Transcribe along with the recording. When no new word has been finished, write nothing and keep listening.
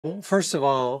Well, first of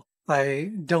all,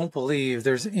 I don't believe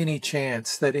there's any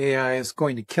chance that AI is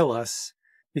going to kill us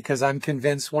because I'm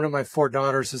convinced one of my four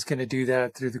daughters is going to do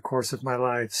that through the course of my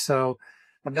life. So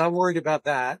I'm not worried about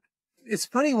that. It's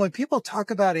funny when people talk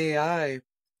about AI,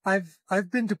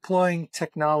 I've been deploying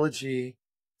technology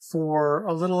for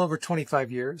a little over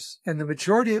 25 years, and the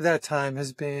majority of that time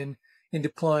has been in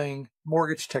deploying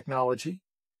mortgage technology.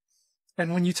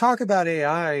 And when you talk about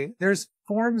AI, there's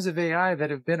forms of AI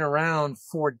that have been around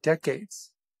for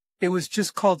decades. It was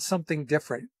just called something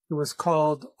different. It was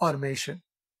called automation.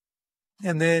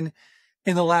 And then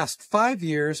in the last 5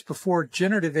 years, before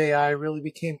generative AI really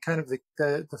became kind of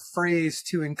the phrase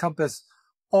to encompass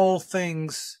all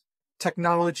things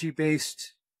technology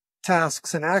based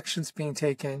tasks and actions being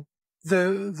taken,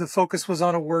 the focus was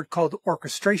on a word called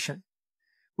orchestration,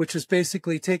 which is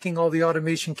basically taking all the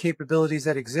automation capabilities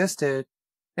that existed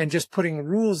and just putting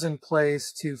rules in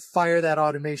place to fire that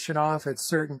automation off at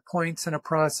certain points in a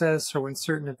process or when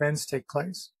certain events take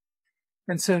place.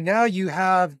 And so now you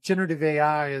have generative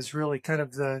AI as really kind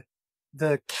of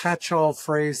the catch-all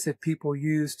phrase that people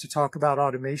use to talk about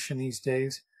automation these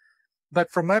days.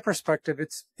 But from my perspective,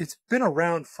 it's been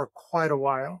around for quite a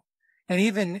while. And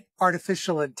even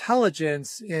artificial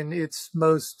intelligence in its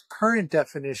most current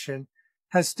definition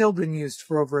has still been used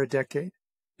for over a decade.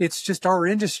 It's just our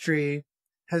industry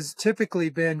has typically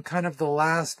been kind of the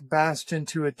last bastion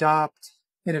to adopt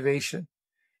innovation.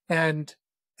 And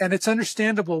and it's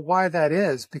understandable why that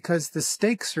is, because the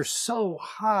stakes are so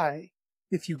high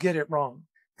if you get it wrong.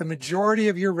 The majority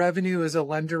of your revenue as a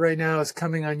lender right now is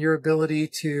coming on your ability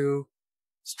to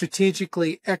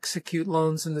strategically execute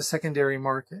loans in the secondary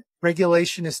market.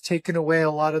 Regulation has taken away a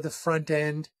lot of the front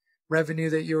end revenue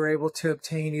that you were able to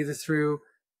obtain either through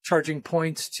charging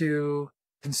points to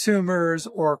consumers,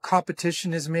 or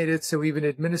competition has made it so even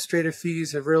administrative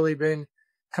fees have really been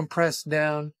compressed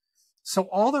down. So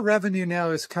all the revenue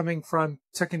now is coming from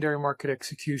secondary market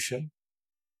execution.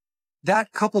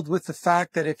 That coupled with the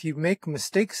fact that if you make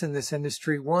mistakes in this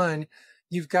industry, one,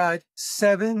 you've got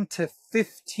 7 to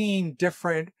 15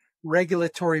 different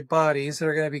regulatory bodies that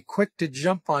are going to be quick to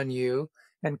jump on you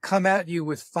and come at you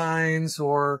with fines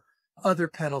or other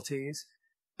penalties.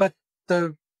 But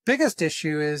the biggest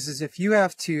issue is if you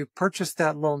have to purchase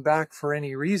that loan back for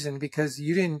any reason because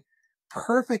you didn't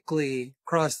perfectly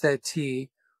cross that T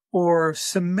or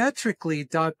symmetrically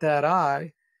dot that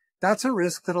I, that's a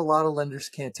risk that a lot of lenders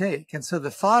can't take. And so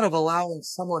the thought of allowing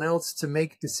someone else to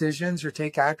make decisions or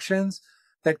take actions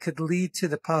that could lead to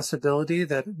the possibility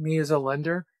that me as a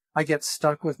lender, I get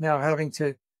stuck with now having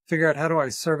to figure out how do I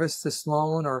service this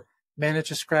loan or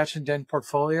manage a scratch and dent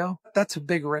portfolio, that's a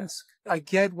big risk. I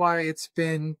get why it's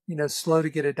been, slow to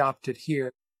get adopted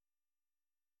here.